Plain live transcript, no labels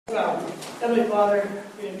Well, Heavenly Father,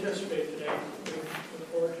 we anticipate today. We look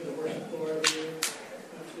forward to the worship, Lord, of you,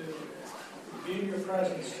 to be in your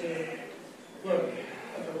presence, to look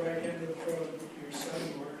at the right hand of the throne of your Son,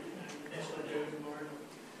 Lord, and as we're doing, Lord,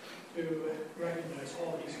 to recognize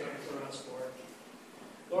all he's done for us, Lord.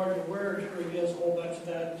 Lord, your word reveals a whole bunch of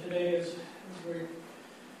that. And today, as we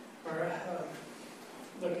are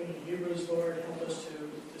looking at Hebrews, Lord, help us to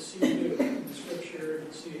see you in the Scripture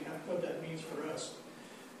and see what that means for us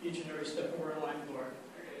each and every step of our life, Lord.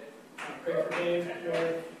 I pray for Dave,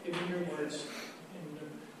 Lord, give me your words and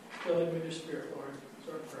fill him with your Spirit, Lord. It's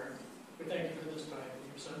our prayer. We thank you for this time. In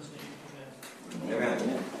your Son's name, Amen.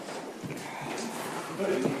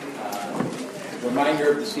 Reminder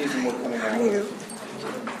of the season we're coming out of.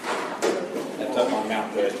 That's up on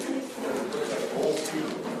Mount Hood.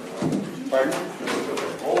 Pardon?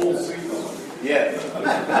 Whole season. Yeah.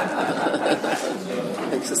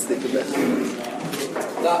 Makes us think of that.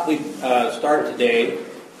 Thought we'd start today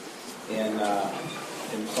in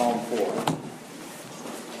Psalm 4.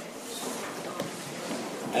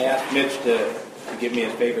 I asked Mitch to give me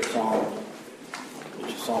his favorite psalm,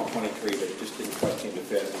 which is Psalm 23, but it just didn't quite seem to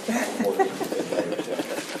fit.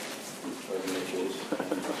 Where Mitch is.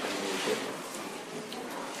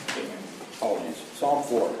 Apologies. Psalm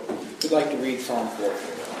 4. Who'd like to read Psalm 4?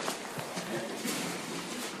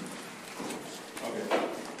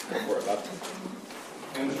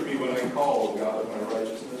 Answer me when I call, God of my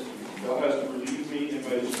righteousness. Thou hast relieved me in my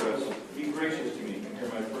distress. Be gracious to me and hear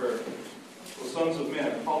my prayer. O sons of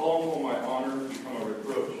men, how long will my honor become a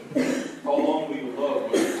reproach? How long will you love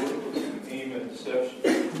what is worthless and aim at deception?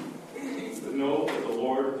 But know that the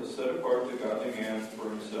Lord has set apart the godly man for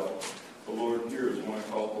himself. The Lord hears when I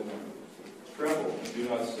call to him. Tremble and do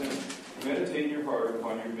not sin. Meditate in your heart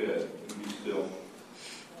upon your bed and be still.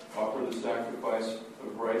 Offer the sacrifice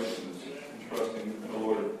of righteousness, trusting in the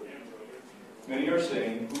Lord. Many are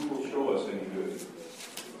saying, who will show us any good?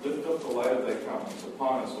 Lift up the light of thy countenance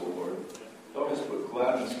upon us, O Lord. Thou hast put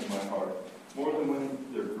gladness in my heart, more than when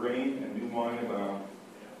their grain and new wine abound.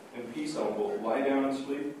 In peace I will both lie down and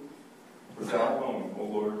sleep, for thou alone, O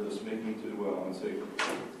Lord, dost make me to dwell in safety.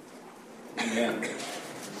 Amen.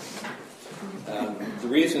 The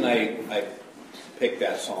reason I picked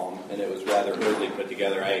that psalm, and it was rather hurriedly put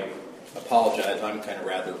together, I apologize, I'm kind of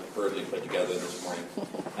rather hurriedly put together this morning.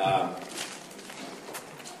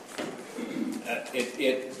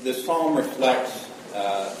 This psalm reflects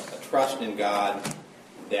a trust in God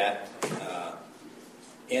that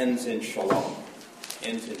ends in shalom,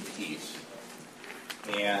 ends in peace.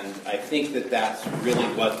 And I think that that's really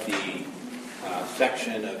what the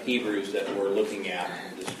section of Hebrews that we're looking at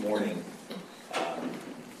this morning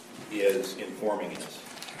is informing us.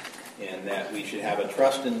 And that we should have a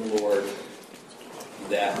trust in the Lord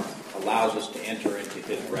that allows us to enter into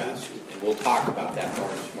his rest. And we'll talk about that more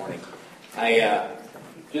this morning.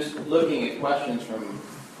 Just looking at questions from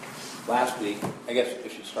last week, I guess we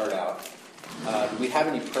should start out. Do we have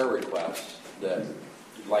any prayer requests that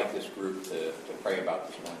you'd like this group to pray about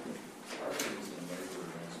this morning?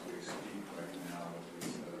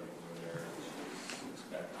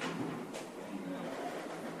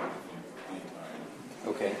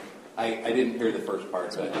 Okay. I didn't hear the first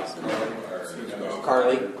part, but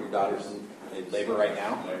Carly, your daughter's in labor right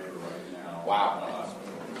now? Wow.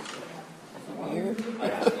 Weird. I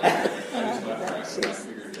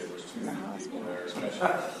figured there was too many people there.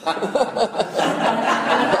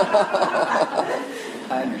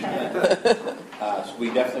 I understand. So we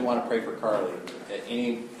definitely want to pray for Carly.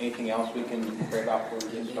 Anything else we can pray about before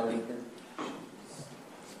we get started here?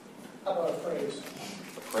 How about a praise?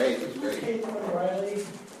 A praise is great. Caitlin Riley,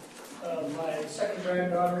 my second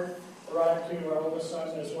granddaughter, arrived to our oldest son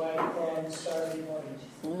and his wife on Saturday morning.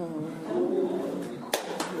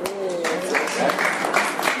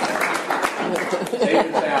 Safe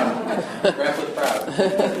and sound. Grandpa's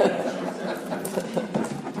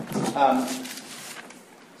proud.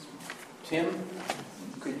 Tim,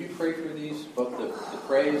 could you pray for these, both the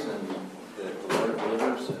praise and that the Lord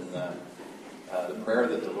delivers, and the prayer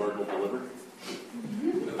that the Lord will deliver?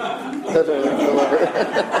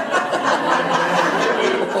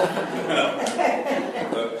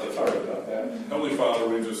 Sorry about that. Heavenly Father,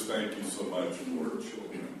 we just thank you so much for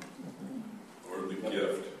children. Lord, the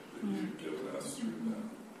gift that you've given us through them.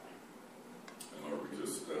 And Lord, we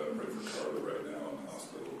just pray for Carla right now in the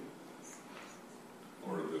hospital.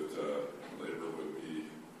 Lord, that labor would be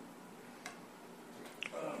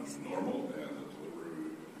normal and the delivery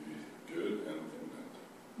would be good and imminent.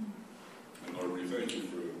 And Lord, we thank you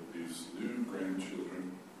for these new grandchildren,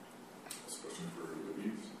 especially for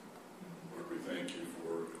Louise. Lord, we thank you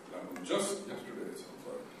for not just yesterday, it sounds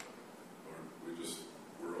like,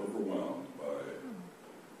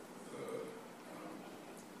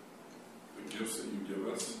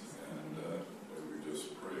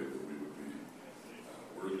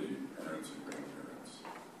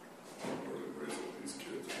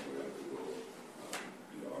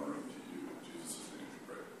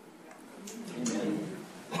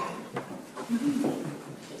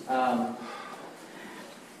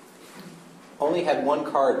 only had one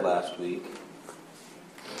card last week,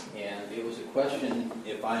 and it was a question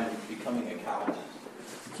if I'm becoming a Calvinist.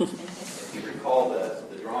 If you recall the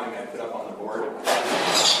drawing I put up on the board,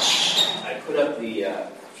 I put up the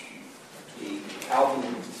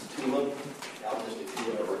Calvin tulip, Calvinistic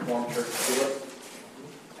tulip, or Reformed Church tulip.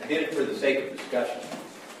 I did it for the sake of discussion.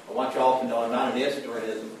 I want you all to know I'm not an ist or an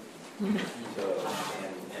ism. So,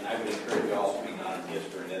 and I would encourage you all to be not an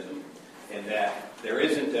ist or an ism. And that there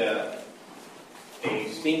isn't a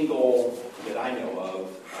single, that I know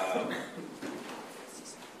of,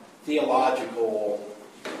 theological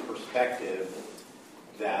perspective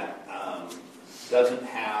that doesn't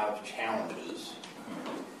have challenges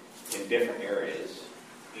in different areas.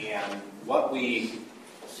 And what we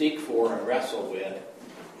seek for and wrestle with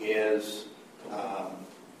is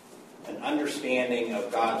an understanding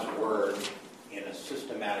of God's Word in a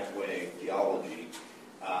systematic way, theology,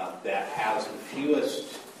 that has the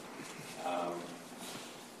fewest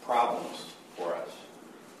problems for us.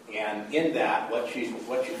 And in that, what you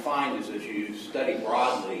find is as you study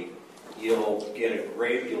broadly, you'll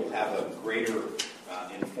have a greater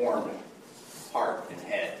informed heart and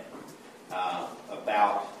head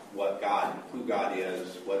about who God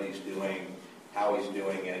is, what He's doing, how He's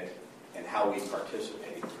doing it, and how we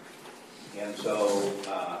participate. And so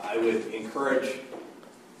I would encourage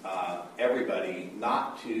everybody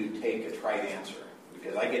not to take a trite answer,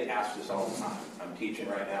 because I get asked this all the time. I'm teaching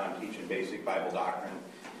right now. I'm teaching basic Bible doctrine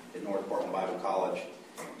at North Portland Bible College,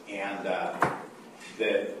 and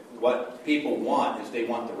what people want is they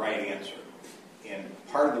want the right answer. And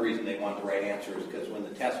part of the reason they want the right answer is because when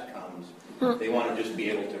the test comes, they want to just be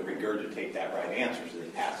able to regurgitate that right answer so they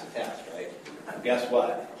pass the test, right? And guess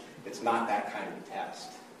what? It's not that kind of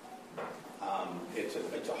test.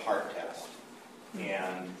 It's a heart test.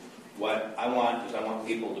 And what I want is I want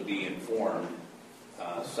people to be informed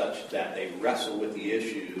such that they wrestle with the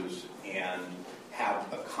issues and have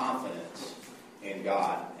a confidence in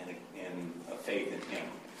God and a faith in Him.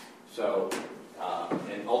 So,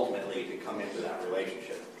 and ultimately to come into that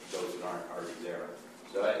relationship, those that aren't already there.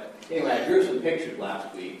 So anyway, I drew some pictures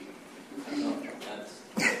last week. I don't know if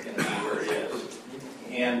that's going to be where it is.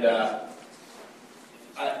 And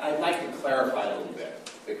I'd like to clarify a little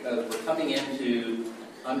bit, because we're coming into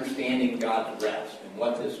understanding God's rest and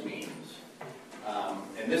what this means.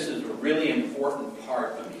 And this is a really important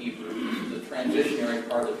part of Hebrews. This is the transitionary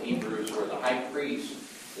part of Hebrews where the high priest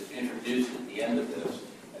is introduced at the end of this,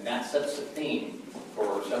 and that sets the theme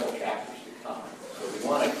for several chapters to come. So we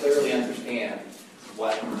want to clearly understand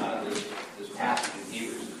what this passage in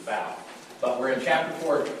Hebrews is about. But we're in chapter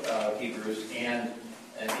 4 of Hebrews, and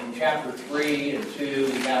in chapter 3 and 2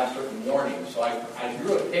 we have certain warnings. So I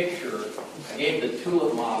drew a picture. I gave the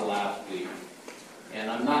tulip model last week,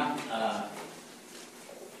 and I'm not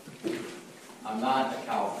a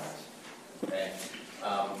Calvinist. Okay.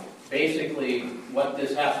 Basically, what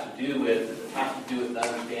this has to do with the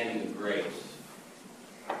understanding of grace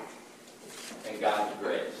and God's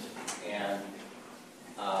grace, and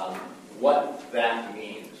what that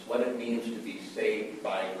means, what it means to be saved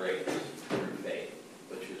by grace through faith,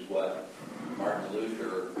 which is what Martin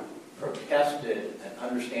Luther protested, an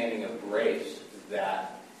understanding of grace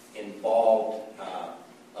that involved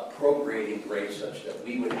appropriating grace such that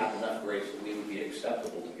we would have enough grace that we would be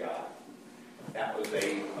acceptable to God. That was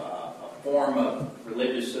a form of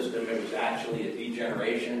religious system. It was actually a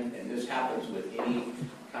degeneration, and this happens with any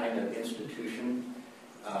kind of institution.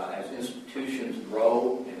 As institutions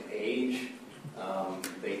grow and age,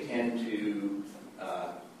 they tend to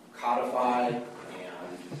codify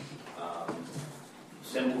and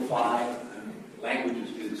simplify.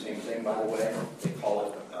 Languages do the same thing, by the way. They call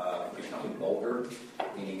it becoming vulgar,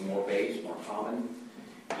 meaning more base, more common.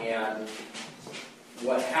 And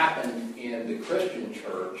what happened in the Christian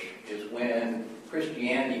church is when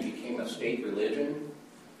Christianity became a state religion,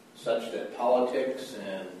 such that politics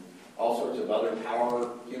and all sorts of other power,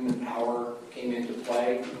 human power, came into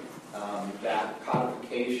play, that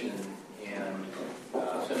codification and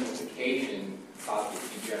simplification caused a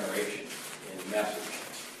degeneration in the message.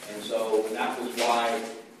 And so that was why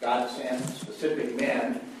God sent specific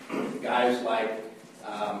men, guys like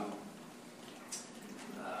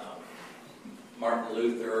Martin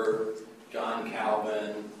Luther, John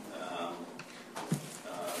Calvin,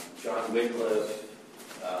 John Wycliffe,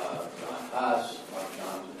 John Huss, Mark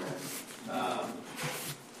Johnson.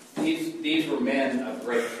 These were men of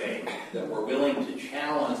great faith that were willing to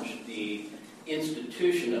challenge the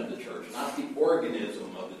institution of the church, not the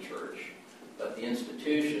organism of the church, but the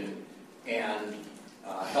institution, and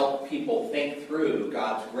help people think through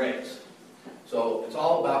God's grace. So it's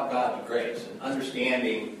all about God's grace and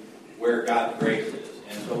understanding where God's grace is.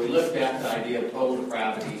 And so we looked at the idea of total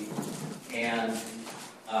depravity, and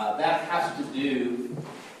that has to do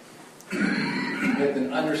with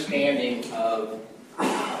an understanding of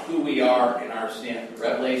who we are in our sin, the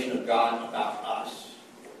revelation of God about us.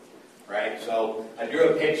 Right? So I drew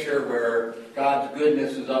a picture where God's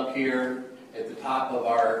goodness is up here at the top of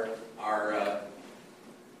our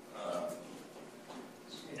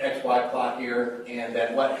XY plot here, and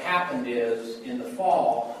that what happened is, in the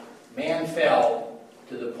fall, man fell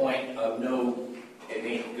to the point of no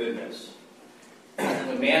innate goodness.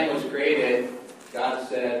 When man was created, God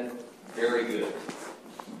said, very good.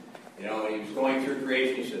 You know, when he was going through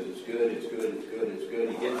creation, he says, it's good, it's good, it's good, it's good.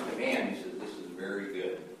 He gets to man, he says, this is very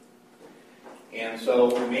good. And so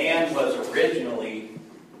man was originally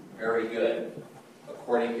very good,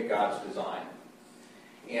 according to God's design.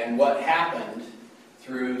 And what happened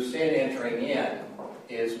through sin entering in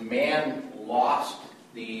is man lost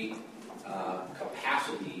the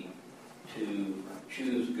capacity to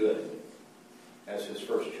choose good as his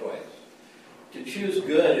first choice. To choose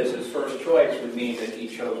good as his first choice would mean that he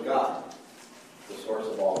chose God, the source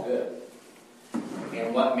of all good.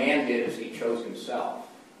 And what man did is he chose himself.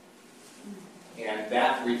 And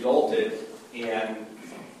that resulted in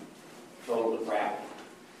total depravity.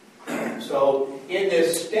 So in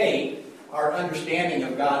this state, our understanding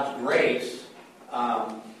of God's grace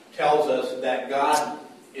tells us that God,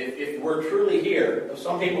 if we're truly here,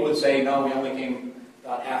 some people would say, no, we only came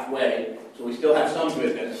about halfway, so we still have some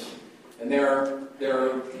goodness. And there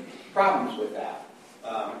are problems with that.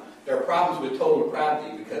 There are problems with total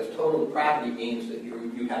depravity, because total depravity means that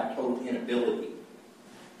you have total inability.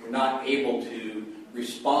 You're not able to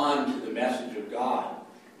respond to the message of God,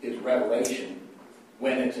 His revelation,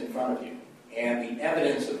 when it's in front of you. And the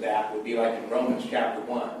evidence of that would be like in Romans chapter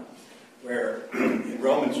 1, where in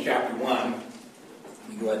Romans chapter 1, let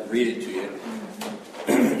me go ahead and read it to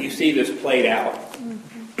you. You see this played out.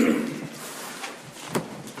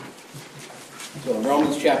 So in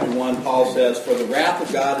Romans chapter 1, Paul says, for the wrath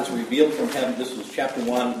of God is revealed from heaven. This is chapter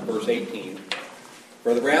 1, verse 18.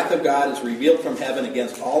 For the wrath of God is revealed from heaven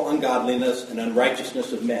against all ungodliness and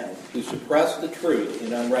unrighteousness of men, who suppress the truth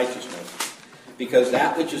in unrighteousness. Because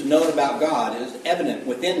that which is known about God is evident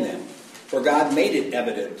within them, for God made it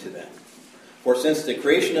evident to them. For since the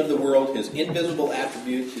creation of the world, His invisible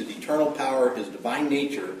attributes, His eternal power, His divine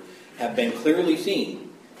nature, have been clearly seen,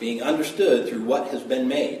 being understood through what has been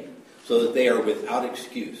made, so that they are without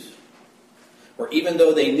excuse. For even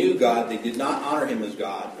though they knew God, they did not honor Him as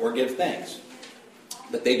God or give thanks,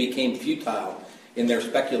 but they became futile in their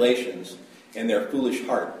speculations, and their foolish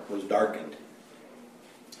heart was darkened.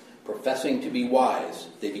 Professing to be wise,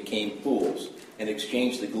 they became fools, and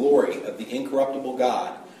exchanged the glory of the incorruptible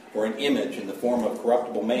God for an image in the form of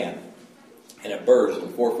corruptible man, and of birds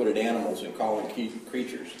and four-footed animals and crawling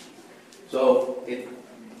creatures. So it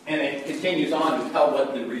continues on to tell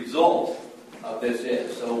what the result of this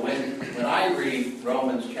is. So when I read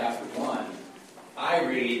Romans chapter 1, I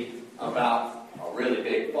read about a really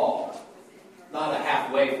big fall, not a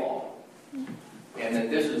halfway fall, and that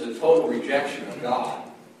this is a total rejection of God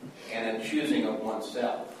and a choosing of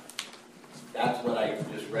oneself. That's what I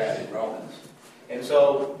just read in Romans. And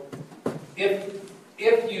so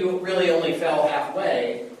if you really only fell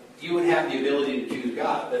halfway, you would have the ability to choose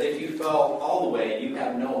God. But if you fell all the way, you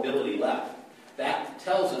have no ability left. That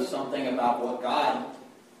tells us something about what God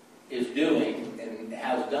is doing and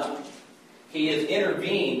has done. He has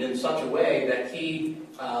intervened in such a way that He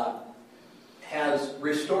has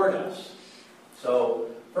restored us. So,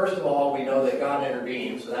 first of all, we know that God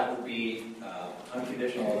intervened, so that would be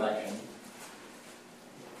unconditional election.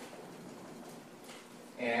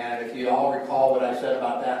 And if you all recall what I said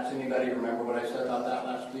about that, does anybody remember what I said about that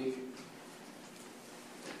last week?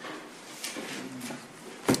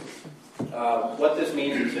 What this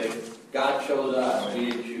means is that God chose us, we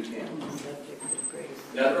didn't choose Him.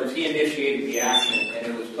 In other words, He initiated the action, and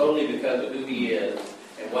it was totally because of who He is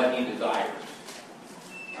and what He desires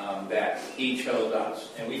that He chose us.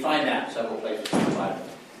 And we find that in several places in the Bible.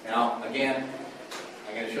 Now, again,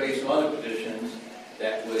 I'm going to show you some other positions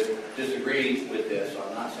that would disagree with this. So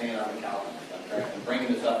I'm not saying I'm a Calvinist. I'm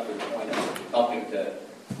bringing this up to the point of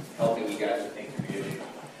helping you guys to think through the issue.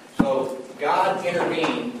 So God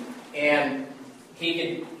intervened, and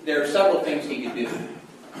there are several things He could do.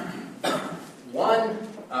 One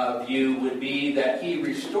view would be that He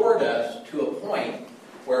restored us to a point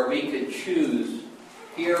where we could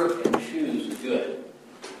hear and choose the good.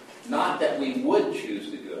 Not that we would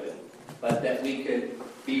choose the good, but that we could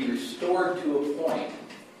be restored to a point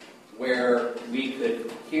where we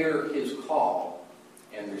could hear His call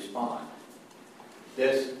and respond.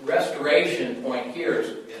 This restoration point here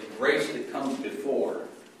is grace that comes before.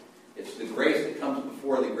 It's the grace that comes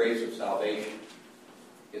before the grace of salvation.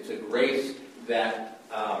 It's a grace that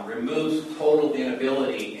removes total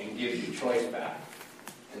inability and gives you choice back.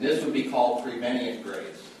 And this would be called prevenient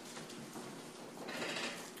grace.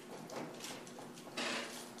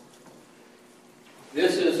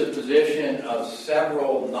 This is a position of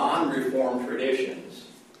several non-Reformed traditions,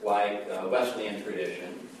 like Wesleyan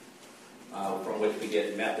tradition, from which we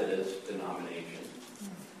get Methodist denomination,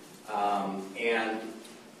 and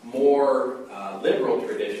more liberal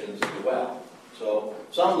traditions as well. So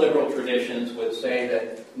some liberal traditions would say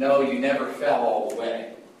that, no, you never fell all the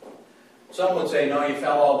way. Some would say, no, you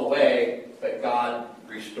fell all the way, but God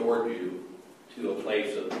restored you to a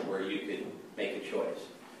place where you could make a choice.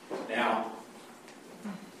 Now,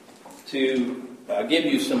 to give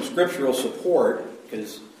you some scriptural support,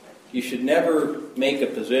 because you should never make a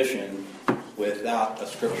position without a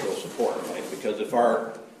scriptural support, right? Because if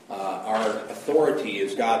our authority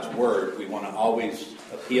is God's Word, we want to always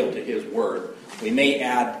appeal to His Word. We may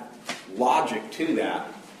add logic to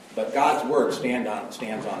that, but God's Word stands on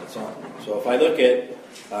its own. So if I look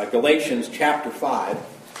at Galatians chapter 5,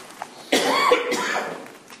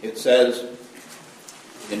 it says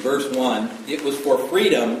in verse 1, "It was for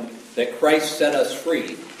freedom that Christ set us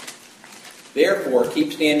free. Therefore,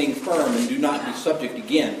 keep standing firm and do not be subject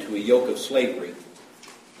again to a yoke of slavery."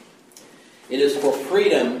 It is for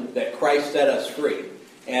freedom that Christ set us free.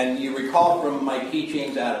 And you recall from my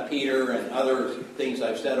teachings out of Peter and other things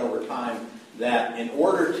I've said over time that in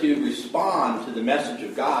order to respond to the message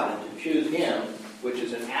of God and to choose Him, which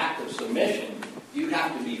is an act of submission, you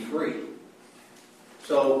have to be free.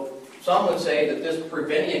 So some would say that this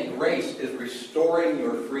prevenient grace is restoring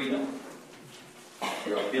your freedom,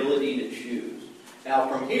 your ability to choose. Now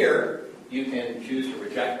from here, you can choose to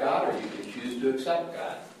reject God or you can choose to accept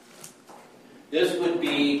God. This would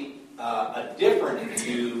be a different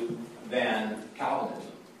view than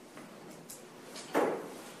Calvinism.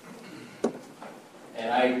 And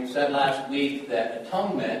I said last week that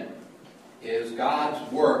atonement is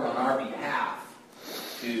God's work on our behalf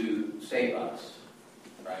to save us.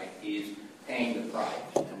 Right? He's paying the price.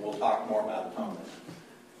 And we'll talk more about atonement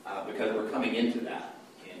because we're coming into that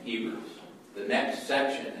in Hebrews. The next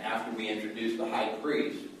section, after we introduce the high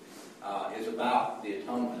priest, is about the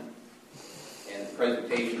atonement and the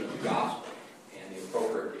presentation of the gospel and the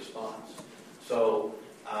appropriate response. So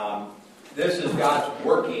this is God's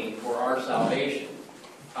working for our salvation.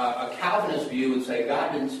 A Calvinist view would say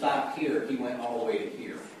God didn't stop here, He went all the way to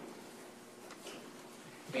here.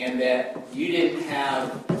 And that you didn't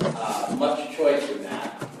have much choice in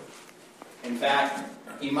that. In fact,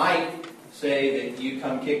 he might say that you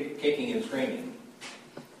come kicking and screaming.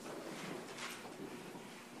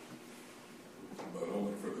 But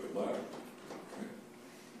only for good luck.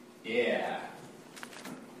 Yeah.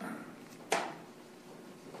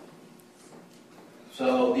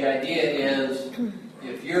 So the idea is,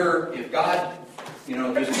 if God,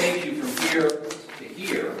 just takes you from here to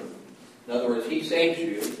here, in other words, He saves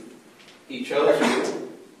you, He chose you,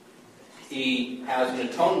 He has an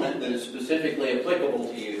atonement that is specifically applicable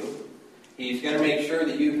to you, He's going to make sure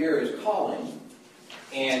that you hear His calling,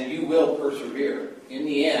 and you will persevere. In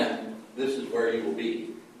the end, this is where you will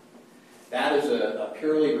be. That is a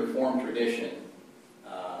purely Reformed tradition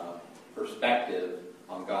perspective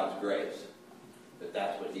on God's grace,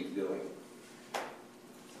 that's what He's doing.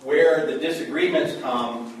 Where the disagreements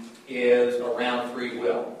come is around free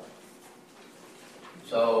will.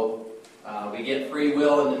 So we get free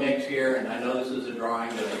will in the mix here, and I know this is a drawing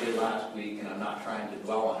that I did last week, and I'm not trying to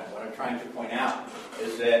dwell on it. What I'm trying to point out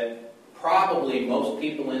is that probably most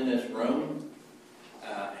people in this room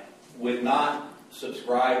would not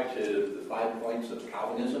subscribe to the 5 points of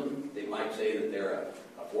Calvinism. They might say that they're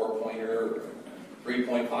a 4-pointer or a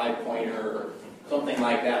 3.5-pointer or something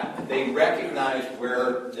like that. They recognize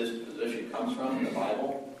where this position comes from in the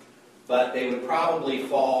Bible, but they would probably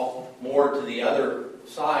fall more to the other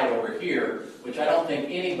side over here, which I don't think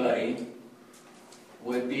anybody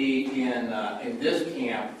would be in this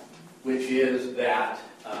camp, which is that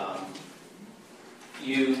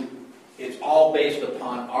it's all based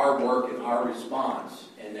upon our work and our response,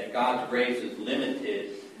 and that God's grace is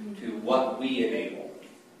limited to what we enable.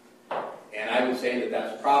 And I would say that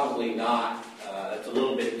that's probably not, that's a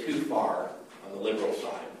little bit too far on the liberal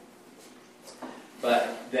side.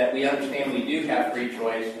 But that we understand we do have free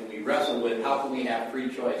choice, and we wrestle with how can we have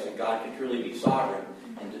free choice and God can truly be sovereign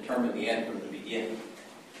and determine the end from the beginning.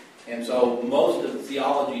 And so most of the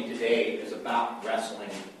theology today is about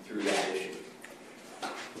wrestling through that issue.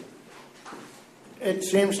 It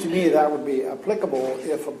seems to me that would be applicable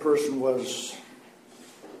if a person was,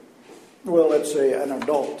 well, let's say an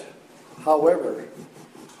adult. However,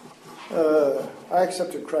 I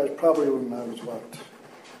accepted Christ probably when I was,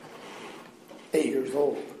 8 years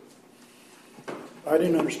old. I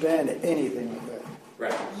didn't understand anything of that.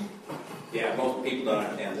 Right. Yeah, most people don't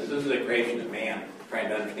understand this. This is a creation of man trying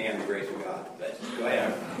to understand the grace of God. But go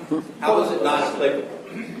ahead. How is it not applicable?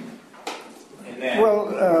 And then,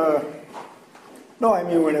 Well, no, I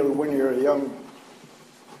mean when you're a young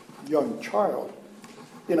child,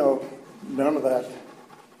 none of that.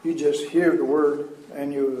 You just hear the word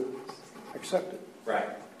and you accept it. right.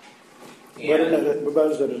 But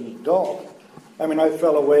as an adult, I mean, I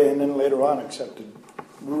fell away and then later on accepted,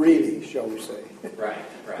 really, shall we say. Right.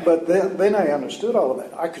 But then I understood all of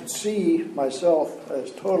that. I could see myself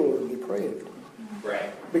as totally depraved.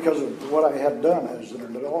 Right. Because of what I had done as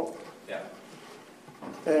an adult. Yeah.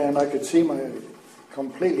 And I could see my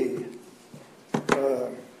completely,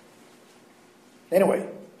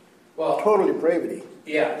 total depravity.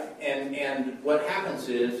 Yeah, and what happens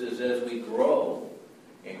is as we grow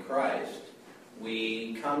in Christ,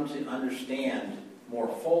 we come to understand more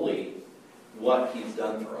fully what He's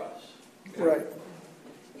done for us. Right.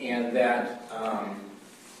 And that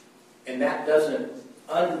doesn't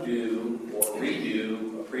undo or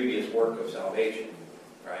redo a previous work of salvation,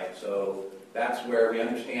 right? So that's where we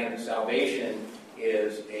understand that salvation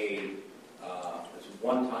is a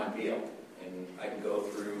one-time deal. And I can go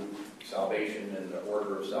through salvation and the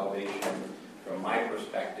order of salvation from my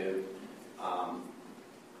perspective.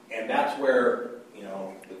 And that's where,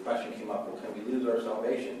 the question came up, well, can we lose our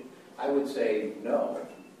salvation? I would say no,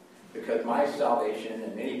 because my salvation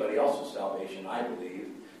and anybody else's salvation, I believe,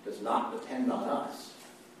 does not depend on us.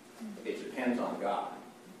 It depends on God.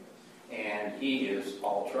 And He is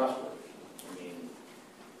all trustworthy. I mean,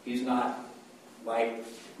 He's not like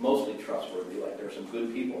mostly trustworthy, like there's some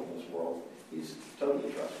good people in this world. He's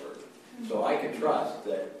totally trustworthy. So I can trust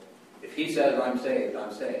that if He says I'm saved,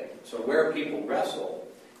 I'm saved. So where people wrestle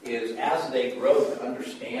is as they grow to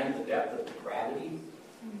understand the depth of depravity,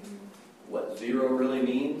 what zero really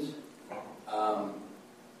means,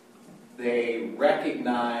 they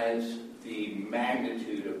recognize the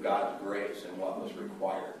magnitude of God's grace and what was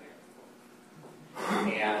required.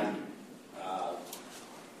 And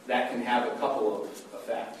that can have a couple of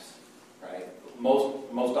effects, right?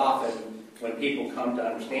 Most often, when people come to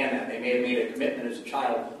understand that, they may have made a commitment as a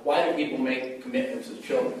child. Why do people make commitments as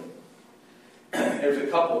children? There's a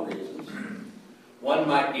couple of reasons. One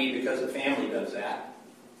might be because the family does that.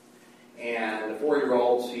 And the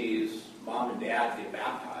 4-year-old sees mom and dad get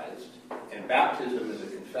baptized. And baptism is a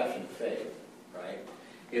confession of faith, right?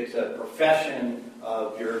 It's a profession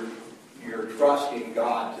of your trust in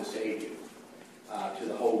God to save you, to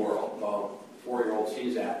the whole world. Well, the 4-year-old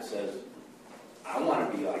sees that and says, I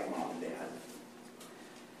want to be like mom and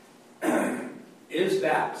dad. Is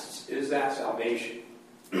that salvation?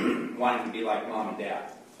 Wanting to be like mom and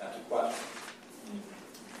dad? That's a question.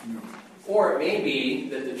 No. Or it may be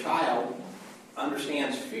that the child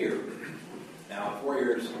understands fear. Now, at 4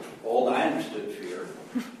 years old, I understood fear.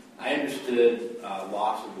 I understood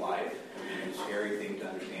loss of life. It was a scary thing to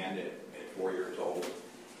understand at 4 years old.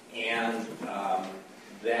 And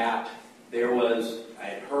that I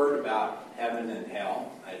had heard about heaven and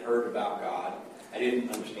hell. I'd heard about God. I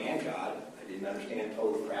didn't understand God. I didn't understand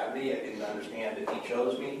total depravity. I didn't understand that He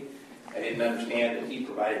chose me. I didn't understand that He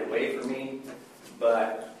provided a way for me.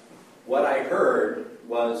 But what I heard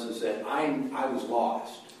was that I was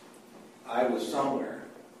lost. I was somewhere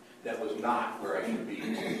that was not where I should be.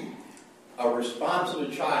 A response of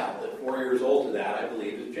a child at 4 years old to that, I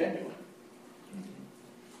believe, is genuine.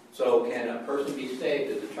 So can a person be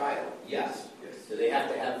saved as a child? Yes. Do they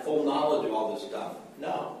have to have full knowledge of all this stuff?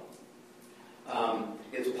 No.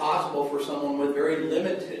 It's possible for someone with very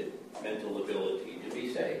limited mental ability to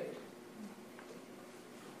be saved.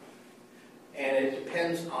 And it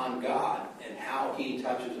depends on God and how He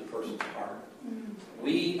touches a person's heart.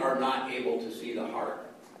 We are not able to see the heart.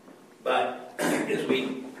 But as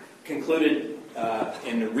we concluded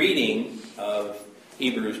in the reading of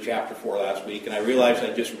Hebrews chapter 4 last week, and I realized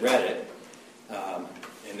I just read it,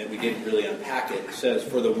 and that we didn't really unpack it. It says,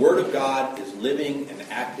 "For the word of God is living and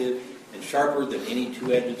active and sharper than any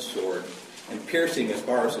two-edged sword, and piercing as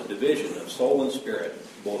far as the division of soul and spirit,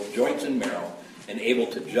 both joints and marrow, and able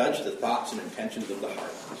to judge the thoughts and intentions of the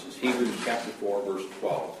heart." This is Hebrews chapter 4, verse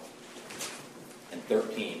 12 and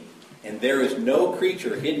 13. "And there is no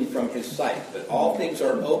creature hidden from His sight, but all things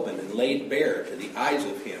are open and laid bare to the eyes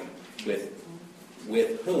of Him with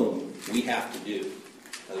whom we have to do."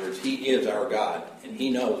 In other words, He is our God, and He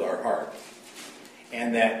knows our heart.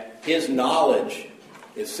 and that his knowledge,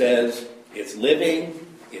 it says, it's living,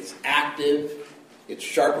 it's active, it's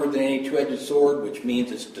sharper than any two-edged sword, which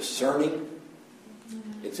means it's discerning.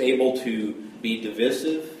 It's able to be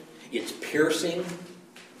divisive. It's piercing.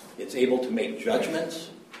 It's able to make judgments.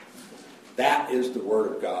 That is the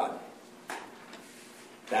Word of God.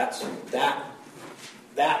 That's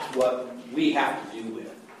what we have to do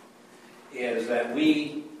with, is that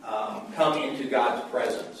we come into God's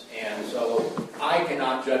presence. And so I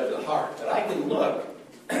cannot judge the heart, but I can look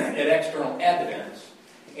at external evidence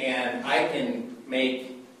and I can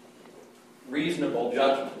make reasonable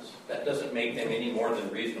judgments. That doesn't make them any more than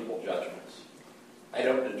reasonable judgments. I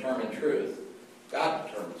don't determine truth. God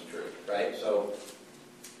determines truth, right? So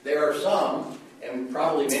there are some, and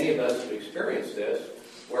probably many of us have experienced this,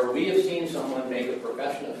 where we have seen someone make a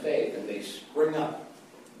profession of faith and they spring up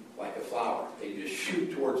like a flower. They just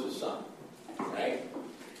shoot towards the sun, right?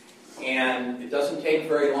 And it doesn't take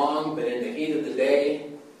very long, but in the heat of the day,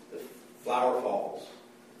 the flower falls.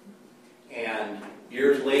 And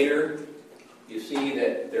years later, you see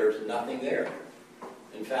that there's nothing there.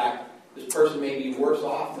 In fact, this person may be worse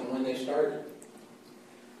off than when they started.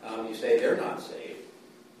 You say they're not saved.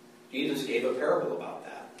 Jesus gave a parable about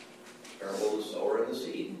that. The parable of the sower and the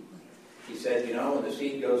seed. He said, when the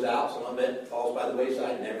seed goes out, some of it falls by the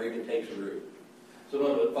wayside and never even takes root. Some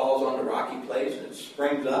of it falls on the rocky place and it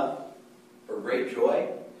springs up for great joy,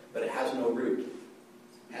 but it has no root.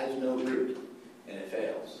 It has no root, and it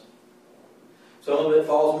fails. Some of it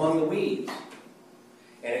falls among the weeds,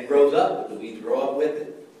 and it grows up, but the weeds grow up with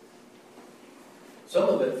it. Some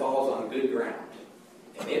of it falls on good ground,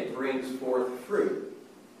 and it brings forth fruit,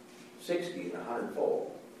 60 and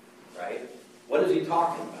 100-fold, right? What is he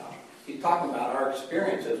talking about? He's talking about our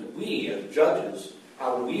experience as judges,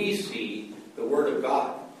 how we see the Word of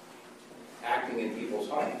God acting in people's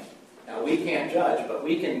hearts. Now, we can't judge, but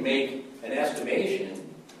we can make an estimation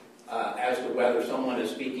as to whether someone is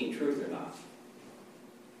speaking truth or not.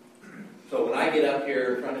 So when I get up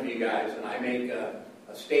here in front of you guys and I make a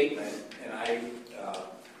statement, and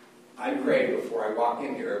I pray before I walk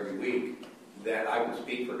in here every week that I would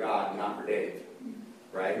speak for God and not for Dave,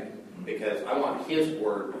 right? Because I want his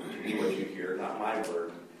word to be what you hear, not my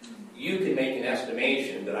word. You can make an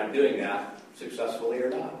estimation that I'm doing that successfully or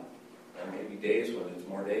not. There may be days when it's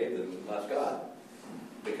more Dave than less God.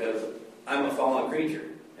 Because I'm a fallen creature,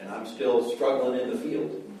 and I'm still struggling in the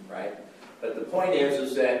field, right? But the point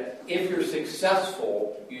is that if you're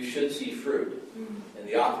successful, you should see fruit. And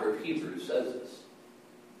the author of Hebrews says this.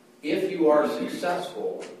 If you are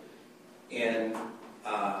successful in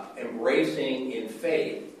embracing in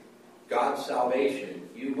faith God's salvation,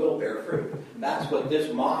 you will bear fruit. That's what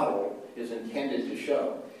this model is intended to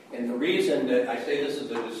show. And the reason that I say this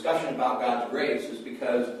is a discussion about God's grace is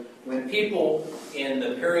because when people in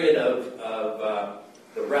the period of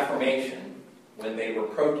the Reformation, when they were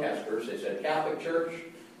protesters, they said, Catholic Church,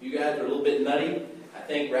 you guys are a little bit nutty. I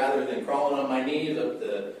think rather than crawling on my knees up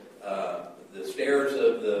the stairs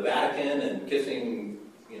of the Vatican and kissing,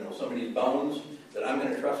 somebody's bones, that I'm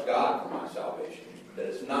going to trust God for my salvation. That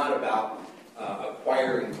it's not about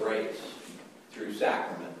acquiring grace through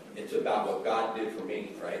sacrament. It's about what God did for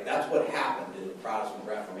me, right? That's what happened in the Protestant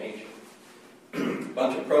Reformation. A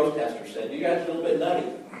bunch of protesters said, you guys are a little bit nutty.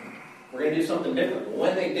 We're going to do something different. But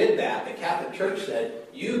when they did that, the Catholic Church said,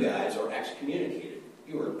 you guys are excommunicated.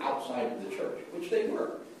 You are outside of the church, which they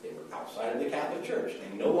were. They were outside of the Catholic Church.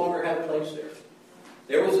 They no longer had a place there.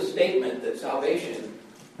 There was a statement that salvation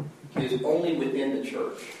is only within the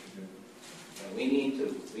church. And we need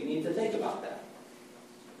to think about that.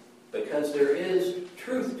 Because there is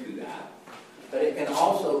truth to that. But it can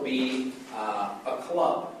also be a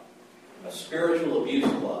club, a spiritual abuse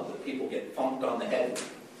club that people get funked on the head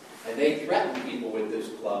with. And they threatened people with this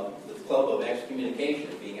club, the club of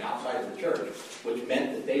excommunication, being outside of the church, which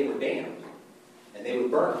meant that they were damned, and they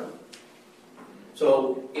would burn them.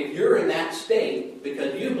 So if you're in that state,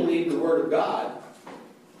 because you believe the Word of God,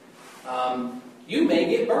 you may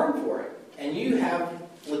get burned for it. And you have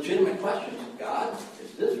legitimate questions. God,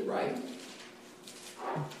 is this right?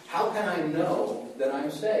 How can I know that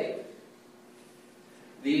I'm saved?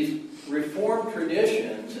 These Reformed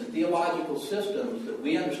traditions and theological systems that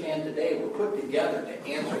we understand today were put together to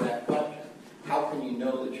answer that question. How can you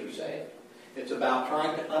know that you're saved? It's about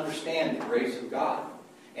trying to understand the grace of God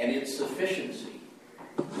and its sufficiency.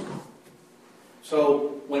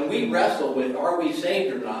 So when we wrestle with are we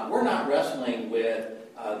saved or not, we're not wrestling with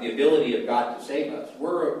the ability of God to save us.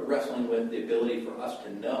 We're wrestling with the ability for us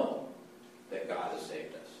to know that God has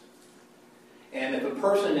saved us. And if a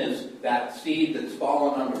person is that seed that's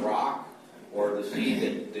fallen on the rock, or the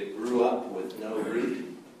seed that grew up with no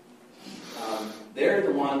root, they're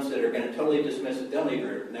the ones that are going to totally dismiss it. They'll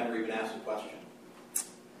never even ask a question.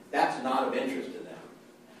 That's not of interest to them.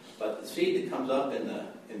 But the seed that comes up in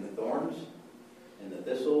the thorns, and the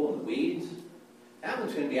thistle, and the weeds, that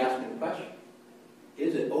one's going to be asking a question.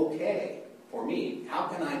 Is it okay for me? How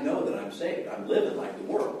can I know that I'm saved? I'm living like the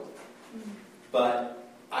world. But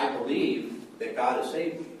I believe that God has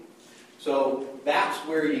saved me. So that's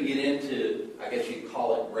where you get into, I guess you'd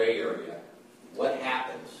call it gray area. What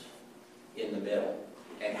happens in the middle?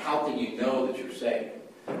 And how can you know that you're saved?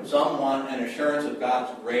 Some want an assurance of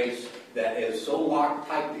God's grace that is so locked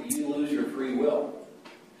tight that you lose your free will.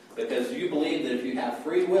 Because you believe that if you have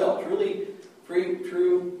free will,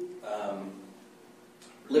 true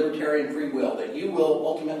libertarian free will, that you will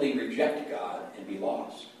ultimately reject God and be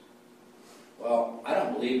lost. Well, I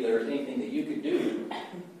don't believe there's anything that you could do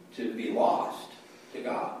to be lost to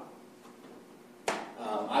God.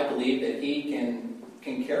 I believe that He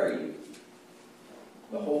can carry you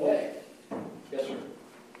the whole way. Yes, sir.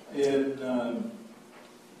 In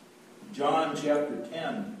John chapter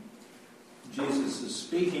 10, Jesus is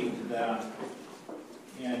speaking to that,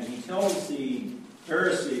 and he tells the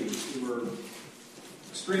Pharisees who were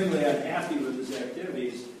extremely unhappy with his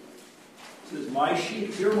activities, he says, "My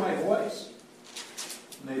sheep hear my voice,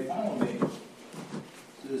 and they follow me."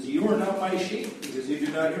 He says, "You are not my sheep, because you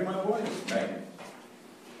do not hear my voice." Right.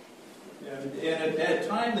 And at that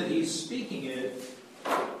time that he's speaking it,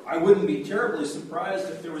 I wouldn't be terribly surprised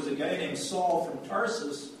if there was a guy named Saul from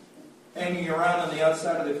Tarsus hanging around on the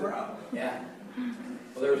outside of the crowd. Yeah.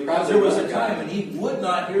 Well, Because there was a time when he would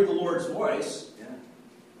not hear the Lord's voice.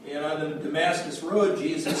 Yeah. And on the Damascus Road,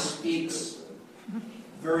 Jesus speaks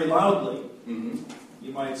very loudly,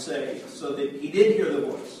 you might say, so that he did hear the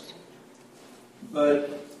voice.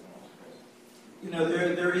 But,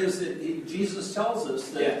 there is, Jesus tells us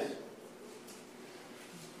that Yes.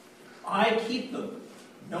 I keep them.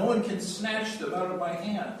 No one can snatch them out of my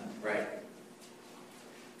hand. Right.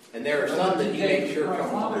 And there are some that He makes sure my come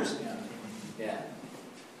along. Father's hand. Yeah.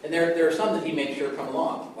 And there are some that He makes sure come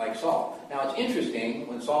along, like Saul. Now it's interesting,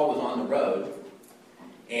 when Saul was on the road,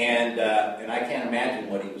 and I can't imagine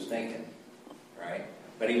what he was thinking, right?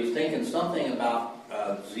 But he was thinking something about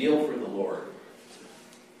zeal for the Lord.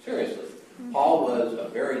 Seriously. Paul was a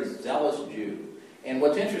very zealous Jew. And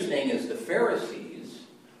what's interesting is the Pharisees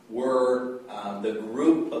were the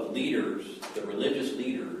group of leaders, the religious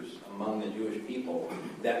leaders among the Jewish people,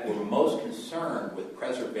 that were most concerned with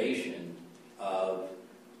preservation of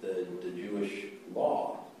the Jewish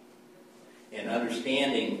law and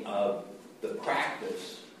understanding of the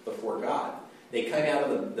practice before God. They come out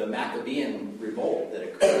of the Maccabean revolt that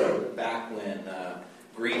occurred back when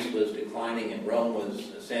Greece was declining and Rome was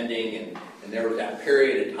ascending, and there was that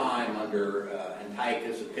period of time under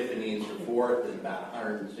Antiochus Epiphanes IV in about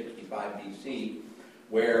 165 BC,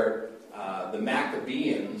 where the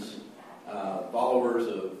Maccabeans, followers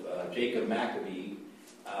of Jacob Maccabee,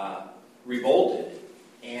 revolted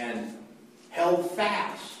and held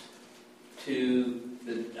fast to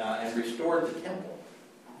and restored the temple.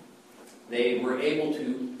 They were able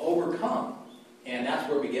to overcome, and that's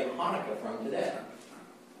where we get Hanukkah from today,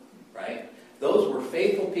 right? Those were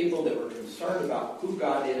faithful people that were concerned about who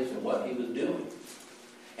God is and what He was doing.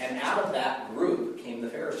 And out of that group came the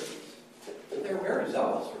Pharisees. They were very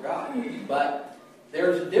zealous for God. But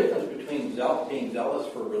there's a difference between being zealous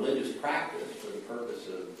for religious practice for the purpose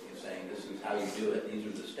of saying this is how you do it, these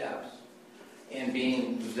are the steps, and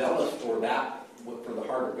being zealous for that, for the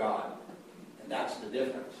heart of God. And that's the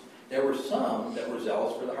difference. There were some that were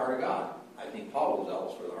zealous for the heart of God. I think Paul was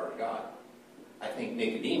zealous for the heart of God. I think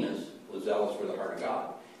Nicodemus was zealous for the heart of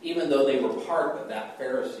God, even though they were part of that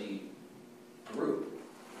Pharisee group.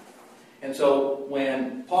 And so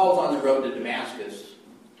when Paul's on the road to Damascus,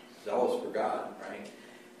 zealous for God, right?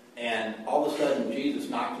 And all of a sudden Jesus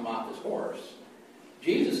knocks him off his horse.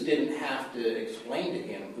 Jesus didn't have to explain to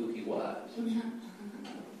him who he was,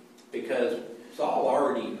 because Saul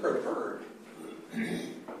already heard.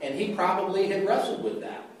 And he probably had wrestled with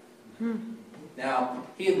that. Now,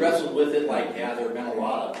 he had wrestled with it like, there have been a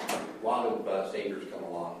lot of saviors come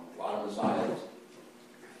along, a lot of messiahs.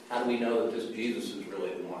 How do we know that this Jesus is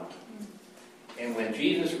really the one? And when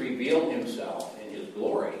Jesus revealed himself in his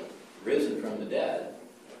glory, risen from the dead,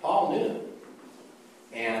 Paul knew.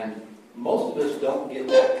 And most of us don't get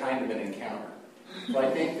that kind of an encounter. So I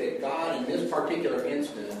think that God, in this particular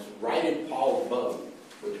instance, righted Paul's boat,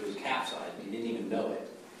 which was capsized. He didn't even know it,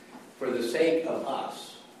 for the sake of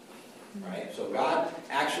us. Right? So God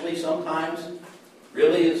actually sometimes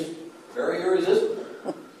really is very irresistible.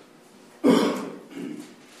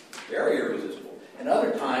 Very irresistible.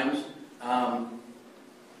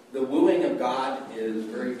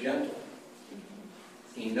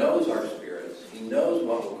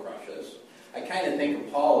 what will crush us. I kind of think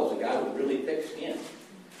of Paul as a guy with really thick skin.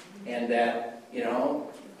 And that,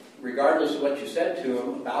 regardless of what you said to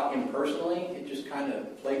him about him personally, it just kind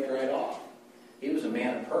of flaked right off. He was a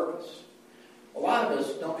man of purpose. A lot of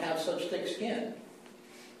us don't have such thick skin.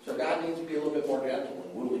 So God needs to be a little bit more gentle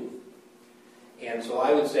and wooing. And so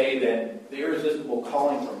I would say that the irresistible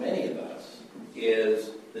calling for many of us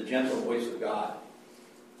is the gentle voice of God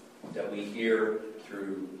that we hear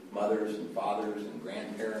through mothers and fathers and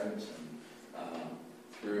grandparents and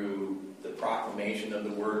through the proclamation of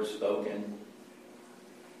the word spoken.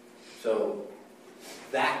 So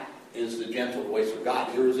that is the gentle voice of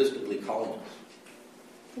God, irresistibly calling us.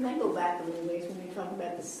 Can I go back a little ways when we talk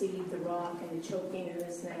about the seed, the rock, and the choking and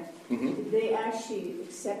this and that? Mm-hmm. Did they actually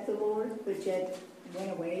accept the Lord, but yet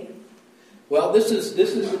went away? Well, this is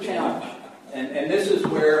the challenge. And this is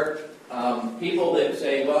where people that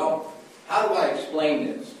say, well, how do I explain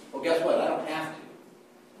this? Well, guess what? I don't have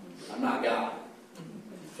to. I'm not God.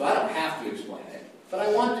 So I don't have to explain it. But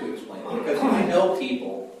I want to explain it because I know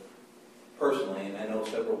people personally, and I know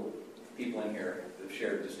several people in here that have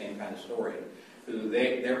shared the same kind of story, who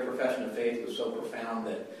their profession of faith was so profound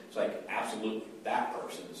that it's like, absolutely, that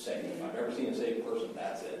person is saved. If I've ever seen a saved person,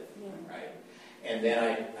 that's it. Yeah. Right? And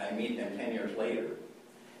then I meet them 10 years later,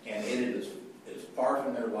 and it is as far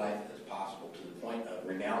from their life as possible to the point of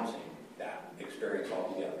renouncing that experience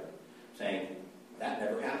altogether, saying, that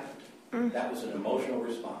never happened. That was an emotional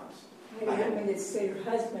response. Maybe happened to say your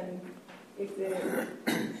husband,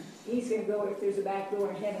 he's going to go, if there's a back door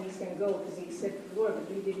in heaven, he's going to go because he said the Lord,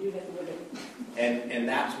 but he didn't do nothing with it. And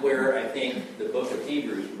that's where I think the book of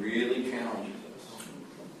Hebrews really challenges us.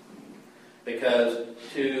 Because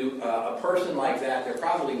to a person like that, they're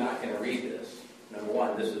probably not going to read this. Number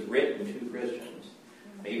one, this is written to Christians.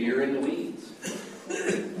 Maybe you're in the weeds.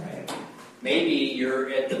 Right? Maybe you're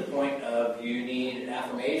at the point of you need an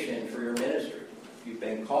affirmation for your ministry. You've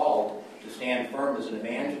been called to stand firm as an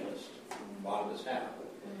evangelist. A lot of us have.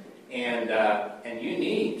 And you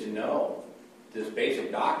need to know this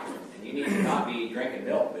basic doctrine. And you need to not be drinking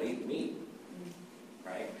milk, but eat meat.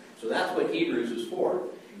 Right? So that's what Hebrews is for.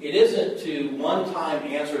 It isn't to one time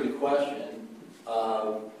answer the question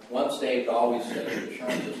of once saved, always saved,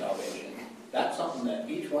 assurance of salvation. That's something that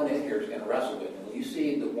each one in here is going to wrestle with. And when you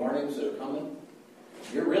see the warnings that are coming,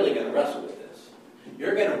 you're really going to wrestle with this.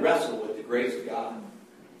 You're going to wrestle with the grace of God.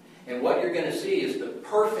 And what you're going to see is the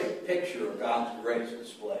perfect picture of God's grace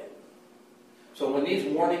displayed. So when these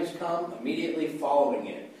warnings come, immediately following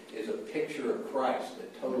it is a picture of Christ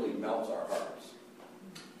that totally melts our hearts.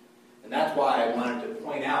 And that's why I wanted to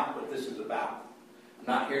point out what this is about. I'm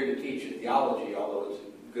not here to teach you theology, although it's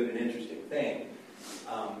a good and interesting thing.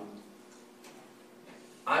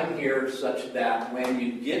 I'm here such that when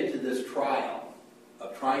you get to this trial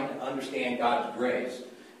of trying to understand God's grace,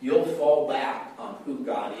 you'll fall back on who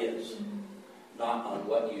God is, not on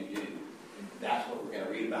what you do. That's what we're going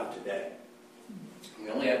to read about today. We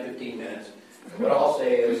only have 15 minutes. What I'll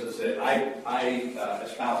say is that I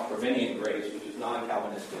espouse Provenian grace, which is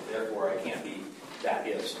non-Calvinistic, therefore I can't be that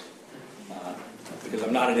ist, because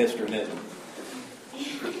I'm not an Isternism.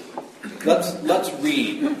 Let's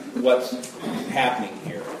read what's happening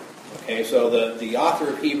here. Okay, so the author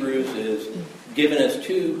of Hebrews is giving us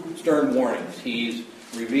two stern warnings. He's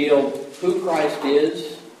revealed who Christ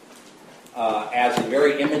is as the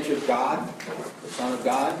very image of God, the Son of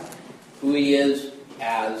God, who he is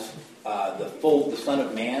as the Son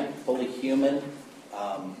of Man, fully human,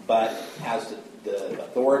 but has the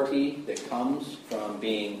authority that comes from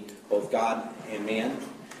being both God and man,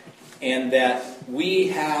 and that we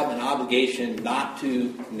have an obligation not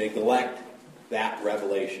to neglect that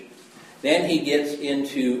revelation. Then he gets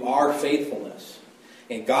into our faithfulness,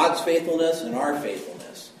 and God's faithfulness and our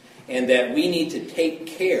faithfulness, and that we need to take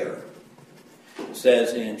care. It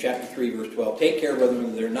says in chapter 3, verse 12, take care whether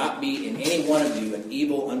there not be in any one of you an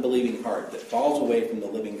evil, unbelieving heart that falls away from the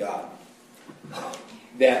living God.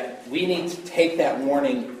 That we need to take that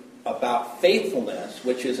warning about faithfulness,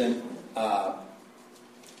 which is an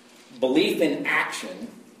belief in action,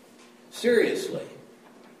 seriously.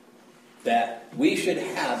 That we should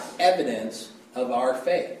have evidence of our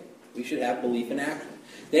faith. We should have belief in action.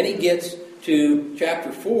 Then he gets to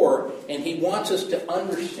chapter 4, and he wants us to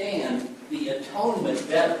understand the atonement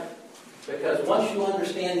better. Because once you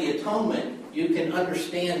understand the atonement, you can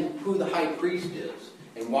understand who the high priest is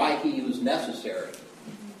and why he was necessary.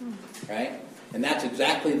 Right? And that's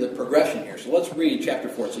exactly the progression here. So let's read chapter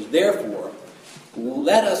 4. It says, therefore,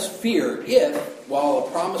 let us fear if, while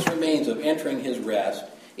a promise remains of entering his rest,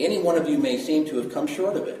 any one of you may seem to have come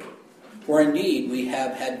short of it. For indeed, we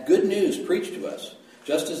have had good news preached to us,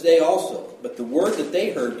 just as they also. But the word that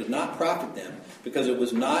they heard did not profit them, because it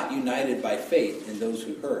was not united by faith in those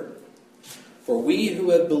who heard. For we who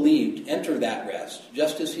have believed enter that rest,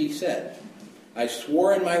 just as he said, I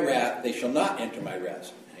swore in my wrath, they shall not enter my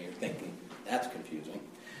rest. Now you're thinking, that's confusing.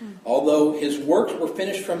 Although his works were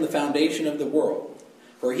finished from the foundation of the world.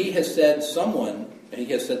 For he has said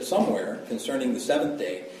somewhere concerning the seventh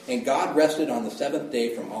day, and God rested on the seventh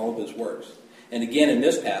day from all of his works. And again in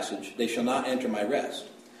this passage, they shall not enter my rest.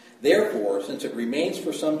 Therefore, since it remains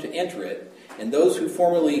for some to enter it, and those who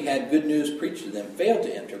formerly had good news preached to them failed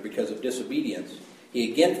to enter because of disobedience,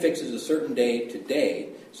 he again fixes a certain day today,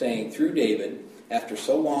 saying through David, after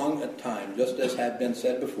so long a time, just as had been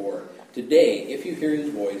said before, today, if you hear his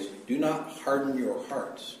voice, do not harden your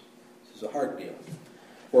hearts. This is a hard deal.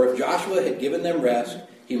 For if Joshua had given them rest,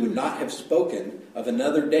 he would not have spoken of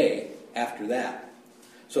another day after that.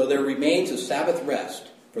 So there remains a Sabbath rest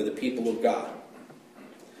for the people of God.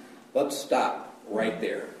 Let's stop right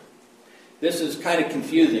there. This is kind of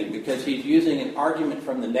confusing because he's using an argument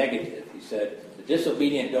from the negative. He said, the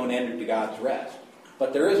disobedient don't enter to God's rest.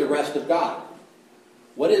 But there is a rest of God.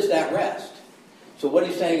 What is that rest? So what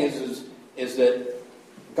he's saying is that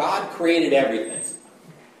God created everything.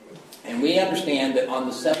 And we understand that on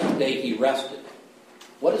the seventh day he rested.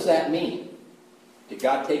 What does that mean? Did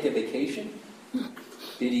God take a vacation?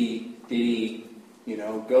 Did he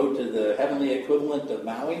go to the heavenly equivalent of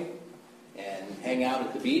Maui and hang out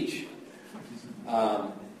at the beach?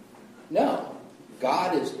 No.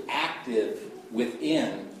 God is active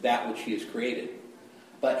within that which he has created.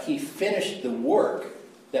 But he finished the work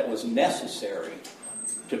that was necessary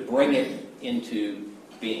to bring it into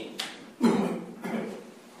being.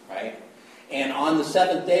 Right? And on the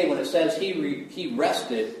seventh day, when it says he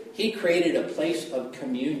rested, he created a place of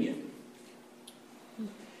communion.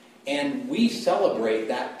 And we celebrate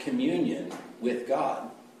that communion with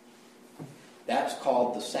God. That's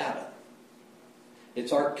called the Sabbath.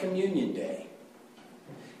 It's our communion day.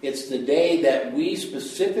 It's the day that we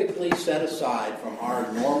specifically set aside from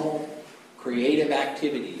our normal creative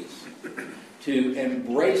activities to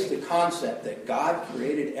embrace the concept that God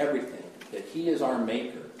created everything, that he is our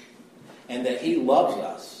maker, and that he loves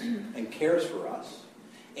us and cares for us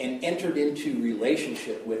and entered into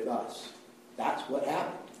relationship with us. That's what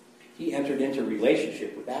happened. He entered into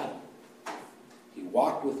relationship with Adam. He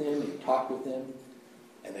walked with him, he talked with him,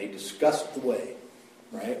 and they discussed the way.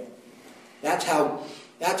 Right? That's how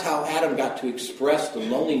Adam got to express the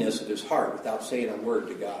loneliness of his heart without saying a word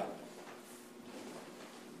to God.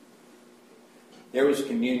 There was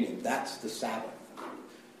communion. That's the Sabbath.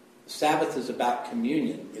 The Sabbath is about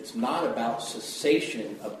communion. It's not about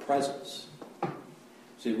cessation of presence.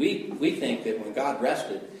 See, we think that when God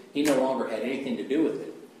rested, he no longer had anything to do with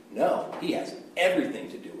it. No, he has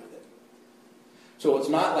everything to do with it. So it's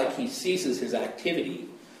not like he ceases his activity,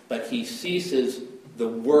 but he ceases the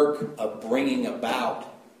work of bringing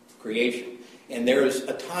about creation. And there is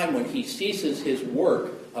a time when he ceases his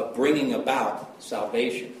work of bringing about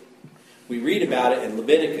salvation. We read about it in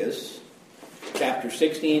Leviticus chapter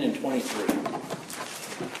 16 and 23.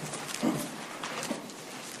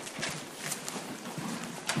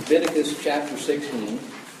 Leviticus chapter 16.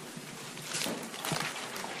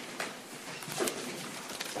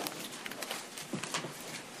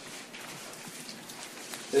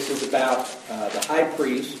 This is about the high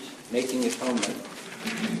priest making atonement.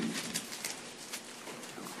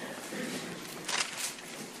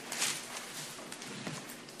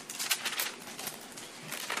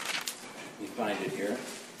 You find it here.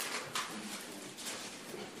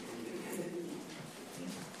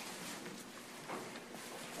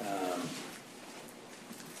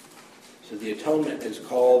 So the atonement is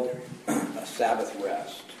called a Sabbath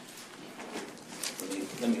rest.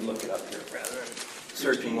 Let me look it up here, rather.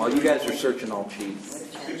 Searching while you guys are searching all cheap.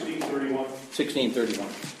 1631. 1631.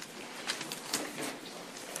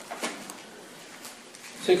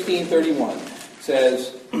 1631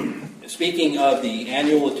 says, speaking of the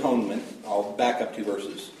annual atonement, I'll back up 2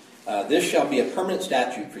 verses. This shall be a permanent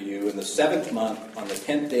statute for you. In the 7th month, on the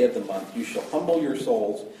 10th day of the month, you shall humble your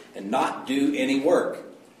souls and not do any work.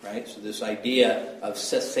 Right? So this idea of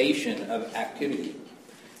cessation of activity.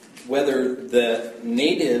 Whether the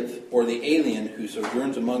native or the alien who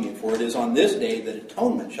sojourns among you, for it is on this day that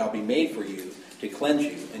atonement shall be made for you to cleanse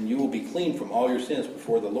you, and you will be clean from all your sins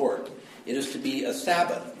before the Lord. It is to be a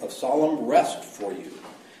Sabbath of solemn rest for you,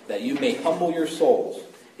 that you may humble your souls.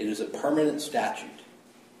 It is a permanent statute.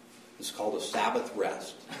 It's called a Sabbath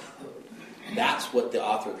rest. That's what the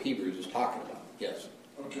author of Hebrews is talking about. Yes?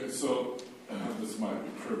 Okay, so this might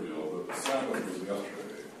be trivial, but Sabbath was yesterday.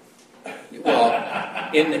 Well,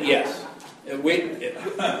 yes. So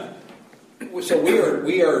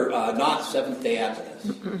we are not Seventh-day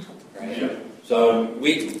Adventists, right? Yeah. So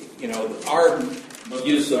our But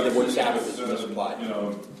use this of the word actually Sabbath is says, misapplied.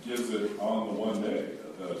 Gives it on the one day,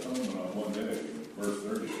 the atonement on one day. Verse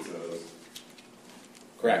 30 it says,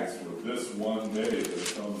 Correct. for this one day the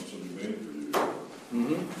atonement shall be made for you.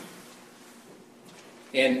 Mm-hmm.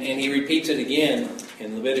 And he repeats it again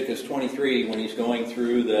in Leviticus 23 when he's going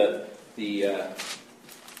through the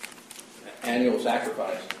annual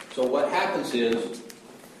sacrifice. So what happens is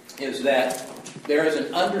that there is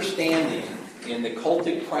an understanding in the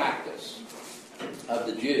cultic practice of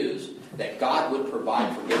the Jews that God would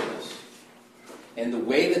provide forgiveness. And the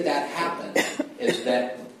way that happened is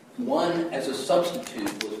that one, as a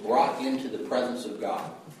substitute, was brought into the presence of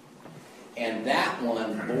God. And that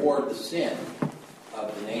one bore the sin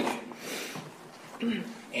of the nation.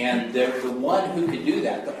 And the one who could do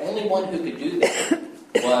that, the only one who could do that,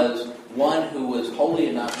 was one who was holy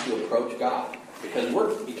enough to approach God. Because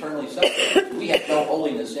we're eternally separated. We have no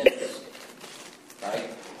holiness in us. Right?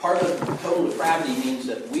 Part of total depravity means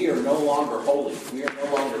that we are no longer holy. We are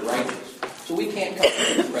no longer righteous. So we can't come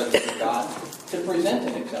into the presence of God to present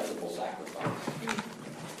an acceptable sacrifice.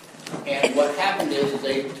 And what happened is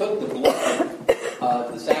they took the blood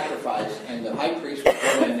of the sacrifice, and the high priest would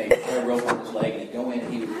go in, they'd tie a rope on his leg, and he'd go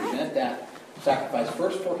in, he would present that sacrifice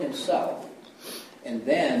first for himself, and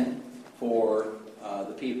then for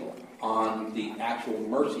the people on the actual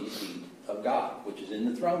mercy seat of God, which is in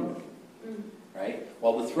the throne room. Right?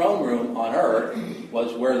 Well, the throne room on earth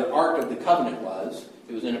was where the Ark of the Covenant was.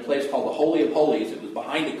 It was in a place called the Holy of Holies. It was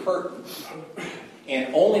behind a curtain.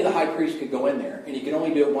 And only the high priest could go in there. And he could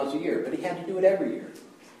only do it once a year. But he had to do it every year.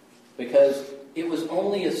 Because it was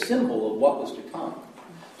only a symbol of what was to come.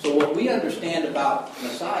 So what we understand about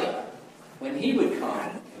Messiah, when he would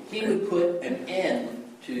come, he would put an end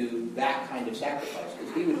to that kind of sacrifice.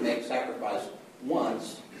 Because he would make sacrifice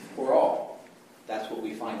once for all. That's what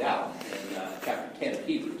we find out in chapter 10 of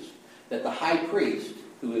Hebrews. That the high priest,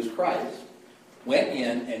 who is Christ, went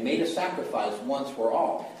in and made a sacrifice once for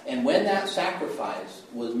all. And when that sacrifice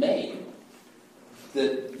was made,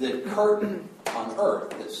 the curtain on earth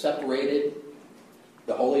that separated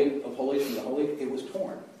the Holy of Holies from the Holy, it was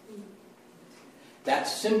torn.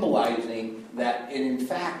 That's symbolizing that it in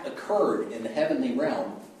fact occurred in the heavenly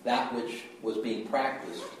realm, that which was being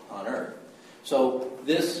practiced on earth. So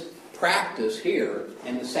this practice here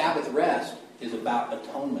and the Sabbath rest is about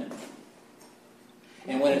atonement.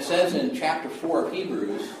 And when it says in chapter 4 of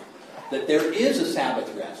Hebrews that there is a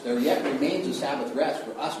Sabbath rest, there yet remains a Sabbath rest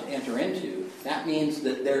for us to enter into, that means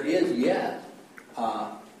that there is yet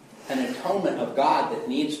an atonement of God that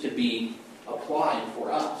needs to be applied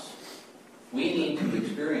for us. We need to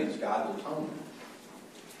experience God's atonement.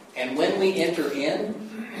 And when we enter in,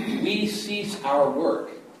 we cease our work.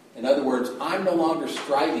 In other words, I'm no longer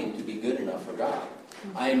striving to be good enough for God.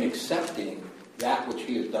 I am accepting that which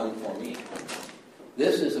He has done for me.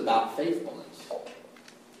 This is about faithfulness.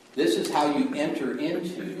 This is how you enter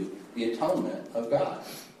into the atonement of God,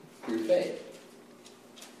 through faith.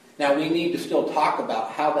 Now, we need to still talk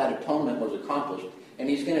about how that atonement was accomplished. And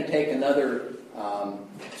he's going to take another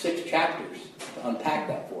 6 chapters to unpack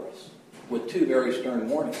that for us, with 2 very stern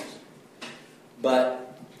warnings.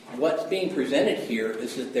 But what's being presented here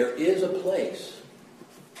is that there is a place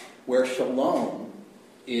where shalom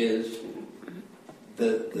is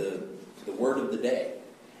the word of the day.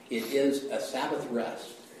 It is a Sabbath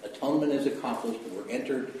rest. Atonement is accomplished, and we're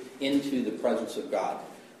entered into the presence of God.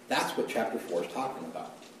 That's what chapter 4 is talking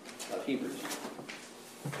about, of Hebrews.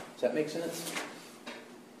 Does that make sense?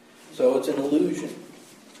 So it's an illusion.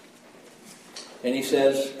 And he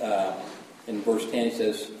says, in verse 10, he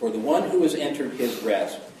says, "For the one who has entered his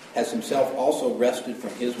rest has himself also rested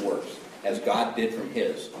from his works, as God did from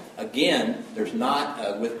his." Again, there's not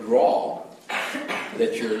a withdrawal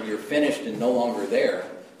that you're finished and no longer there,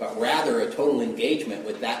 but rather a total engagement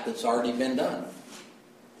with that that's already been done.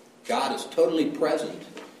 God is totally present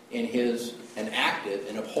in His, and active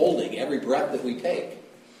in upholding every breath that we take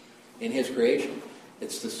in His creation.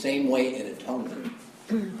 It's the same way in atonement.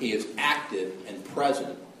 He is active and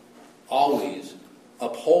present, always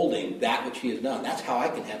upholding that which He has done. That's how I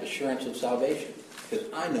can have assurance of salvation, because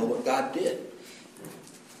I know what God did.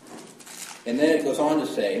 And then it goes on to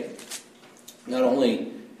say, not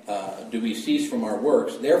only do we cease from our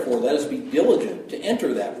works, therefore let us be diligent to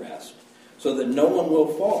enter that rest, so that no one will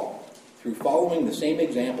fall through following the same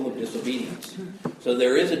example of disobedience. So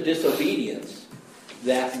there is a disobedience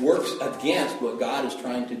that works against what God is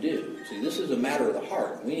trying to do. See, this is a matter of the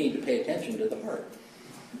heart. We need to pay attention to the heart.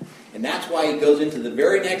 And that's why he goes into the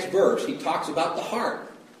very next verse. He talks about the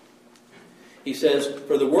heart. He says,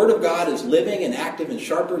 "For the word of God is living and active and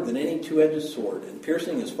sharper than any two-edged sword, and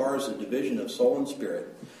piercing as far as the division of soul and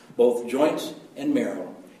spirit, both joints and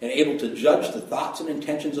marrow, and able to judge the thoughts and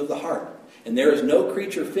intentions of the heart. And there is no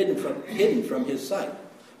creature hidden from his sight,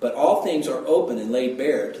 but all things are open and laid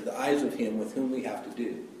bare to the eyes of him with whom we have to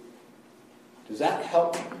do." Does that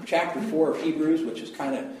help chapter 4 of Hebrews, which is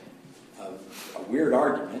kind of a weird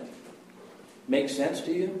argument, make sense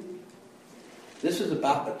to you? This is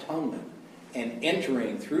about atonement and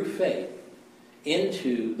entering through faith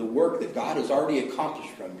into the work that God has already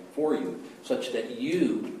accomplished for you, such that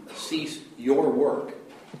you cease your work,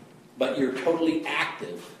 but you're totally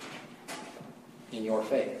active in your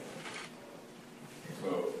faith.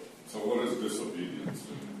 So what is disobedience?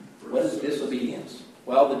 What is disobedience?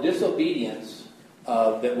 Well, the disobedience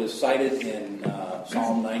that was cited in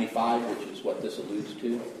Psalm 95, which is what this alludes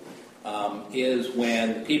to, is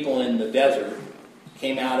when the people in the desert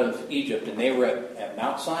came out of Egypt and they were at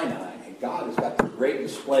Mount Sinai, and God has got this great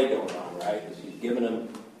display going on, right? Because He's given them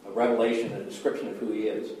a revelation, a description of who He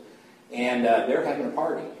is. And they're having a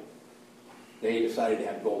party. They decided to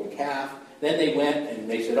have a golden calf. Then they went and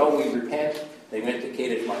they said, "Oh, we repent." They went to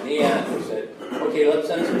Kadesh Barnea and they said, "Okay, let's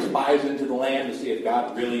send some spies into the land to see if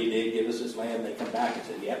God really did give us this land." They come back and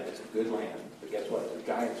said, "Yep, it's a good land. But guess what? There's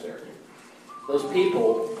giants there." Those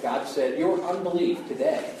people, God said, "Your unbelief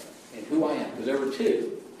today in who I am," because there were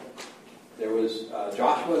two. There was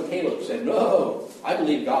Joshua and Caleb said, "No, I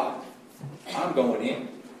believe God. I'm going in."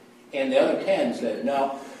 And the other 10 said,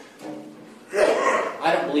 "No,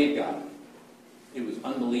 I don't believe God." It was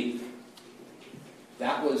unbelief.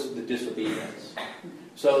 That was the disobedience.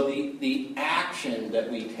 So the action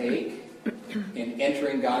that we take in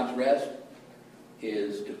entering God's rest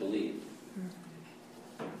is to believe.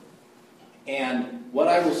 And what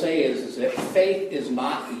I will say is that faith is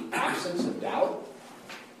not the absence of doubt,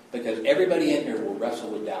 because everybody in here will wrestle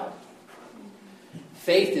with doubt.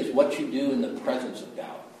 Faith is what you do in the presence of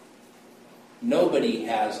doubt. Nobody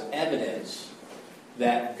has evidence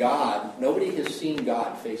that nobody has seen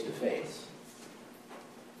God face to face.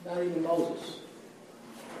 Not even Moses,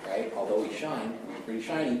 right? Although he shined, he was pretty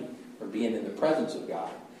shiny from being in the presence of God.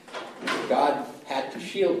 God had to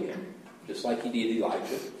shield him, just like He did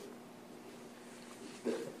Elijah.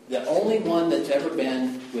 The only one that's ever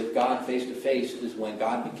been with God face to face is when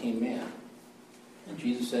God became man. And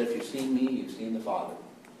Jesus said, "If you've seen me, you've seen the Father."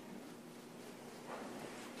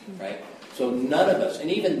 Right? So none of us, and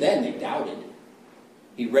even then they doubted.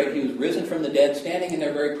 He was risen from the dead, standing in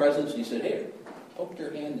their very presence, and He said, "Hey, poke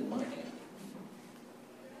your hand in my hand.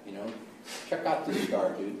 Check out this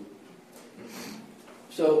scar, dude."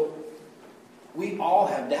 So we all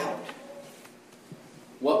have doubt.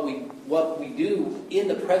 What we do in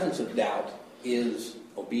the presence of doubt is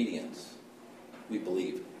obedience. We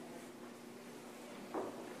believe.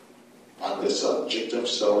 On the subject of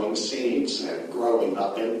sowing seeds and growing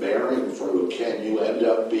up and bearing fruit, can you end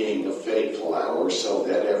up being a fake flower so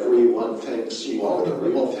that everyone thinks you are the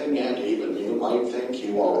real thing, and even you might think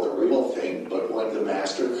you are the real thing, but when the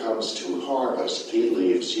master comes to harvest, he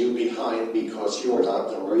leaves you behind because you're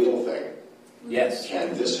not the real thing? Yes.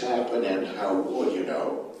 Can this happen, and how will you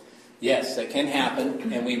know? Yes, that can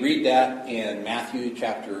happen. And we read that in Matthew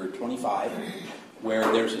chapter 25, where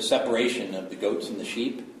there's a separation of the goats and the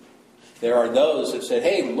sheep. There are those that said,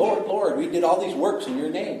 "Hey, Lord, Lord, we did all these works in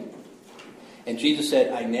your name." And Jesus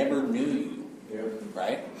said, "I never knew you." Yeah.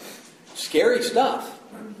 Right? Scary stuff.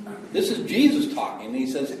 This is Jesus talking. And He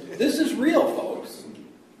says, this is real, folks.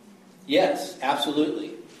 Yes, absolutely.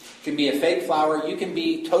 You can be a fake flower. You can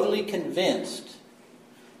be totally convinced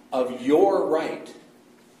of your right.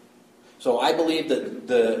 So I believe that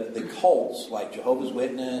the cults like Jehovah's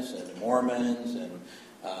Witness and the Mormons and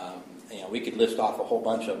we could list off a whole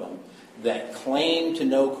bunch of them that claim to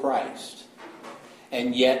know Christ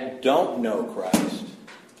and yet don't know Christ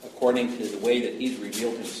according to the way that He's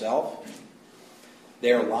revealed Himself.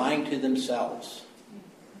 They're lying to themselves.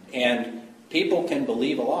 And people can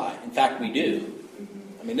believe a lie. In fact, we do.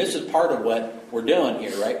 I mean, this is part of what we're doing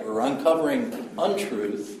here, right? We're uncovering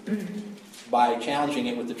untruth by challenging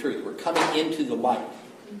it with the truth. We're coming into the light.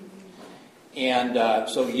 And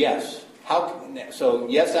so yes,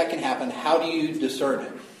 that can happen. How do you discern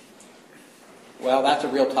it? Well, that's a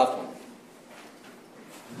real tough one.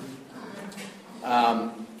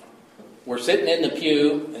 We're sitting in the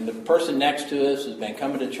pew, and the person next to us has been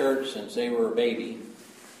coming to church since they were a baby,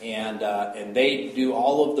 and they do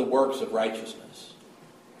all of the works of righteousness,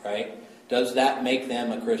 right? Does that make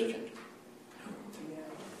them a Christian?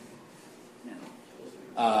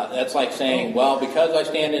 That's like saying, well, because I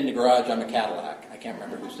stand in the garage, I'm a Cadillac. I can't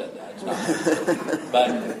remember who said that. It's not.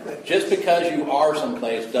 But just because you are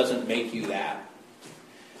someplace doesn't make you that.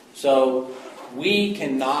 So we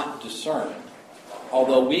cannot discern,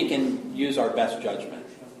 although we can use our best judgment.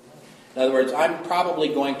 In other words, I'm probably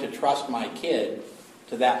going to trust my kid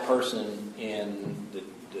to that person in the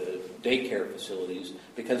daycare facilities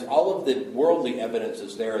because all of the worldly evidence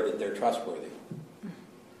is there that they're trustworthy.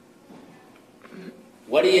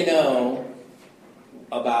 What do you know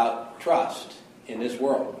about trust in this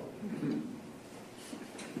world?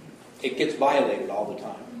 It gets violated all the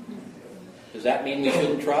time. Does that mean we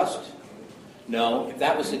shouldn't trust? No. If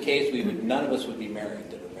that was the case, none of us would be married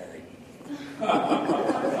that are married.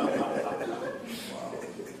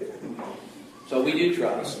 So we do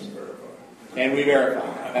trust. And we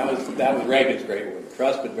verify. That was Reagan's great word.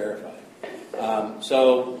 Trust but verify.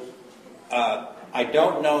 I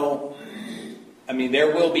don't know. I mean,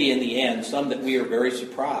 there will be in the end some that we are very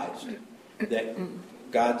surprised that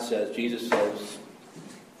God says, Jesus says,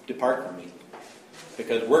 depart from me.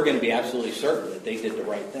 Because we're going to be absolutely certain that they did the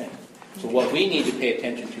right thing. So what we need to pay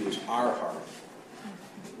attention to is our heart.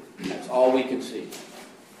 That's all we can see.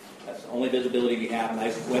 That's the only visibility we have, and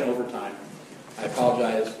I went over time. I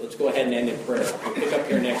apologize. Let's go ahead and end in prayer. We'll pick up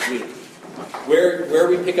here next week. Where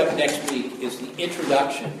we pick up next week is the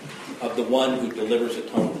introduction of the one who delivers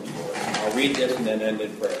atonement for us. I'll read this and then end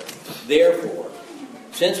in prayer. Therefore,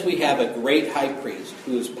 since we have a great high priest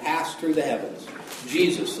who has passed through the heavens,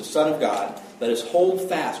 Jesus, the Son of God, let us hold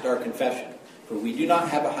fast our confession. For we do not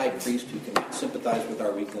have a high priest who can sympathize with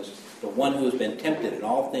our weakness, but one who has been tempted in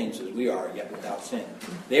all things as we are, yet without sin.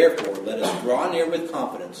 Therefore, let us draw near with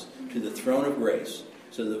confidence to the throne of grace,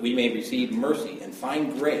 so that we may receive mercy and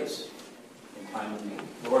find grace in time of need.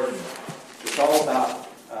 Lord, it's all about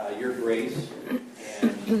your grace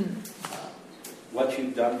and what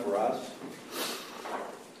you've done for us.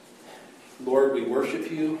 Lord, we worship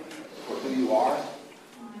you for who you are.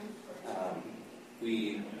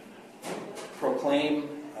 We proclaim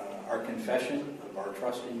our confession of our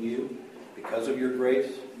trust in you because of your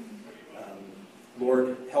grace.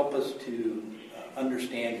 Lord, help us to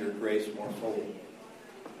understand your grace more fully.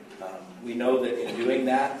 We know that in doing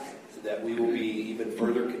that we will be even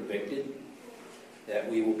further convicted, that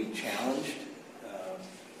we will be challenged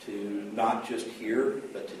to not just hear,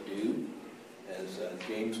 but to do, as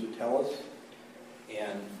James would tell us,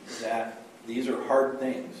 and that these are hard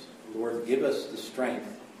things. Lord, give us the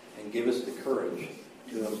strength and give us the courage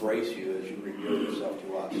to embrace you as you reveal yourself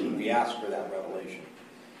to us. And we ask for that revelation.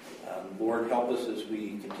 Lord, help us as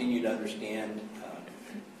we continue to understand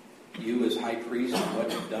you as high priest and what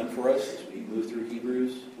you've done for us as we move through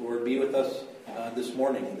Hebrews. Lord, be with us this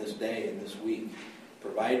morning and this day and this week.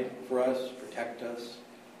 Provide for us, protect us.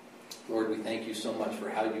 Lord, we thank you so much for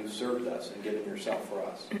how you've served us and given yourself for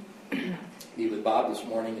us. Be with Bob this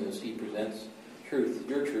morning as he presents truth,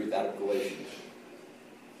 your truth out of Galatians.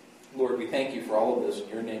 Lord, we thank you for all of this. In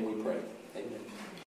your name we pray. Amen.